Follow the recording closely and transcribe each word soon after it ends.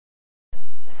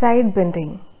Side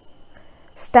bending.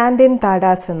 Stand in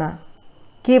Tadasana.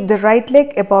 Keep the right leg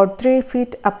about 3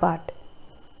 feet apart.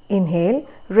 Inhale,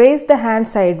 raise the hand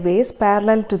sideways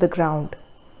parallel to the ground.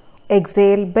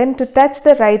 Exhale, bend to touch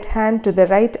the right hand to the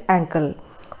right ankle.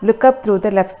 Look up through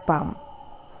the left palm.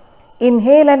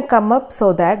 Inhale and come up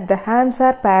so that the hands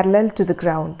are parallel to the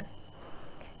ground.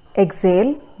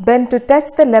 Exhale, bend to touch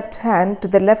the left hand to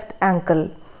the left ankle.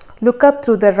 Look up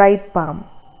through the right palm.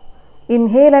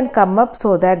 Inhale and come up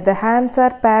so that the hands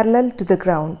are parallel to the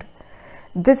ground.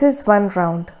 This is 1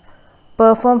 round.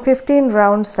 Perform 15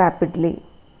 rounds rapidly.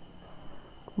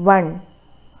 1,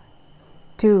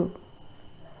 2,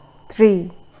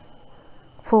 3,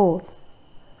 4,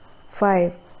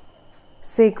 5,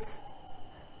 6,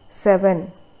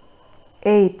 7,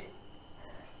 8,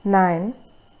 9,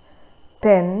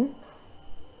 10,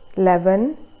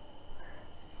 11,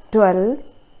 12,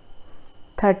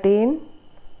 13,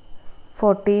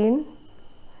 14,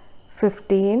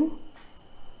 15.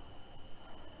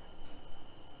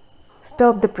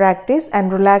 Stop the practice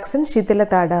and relax in Shithila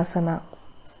Tadasana.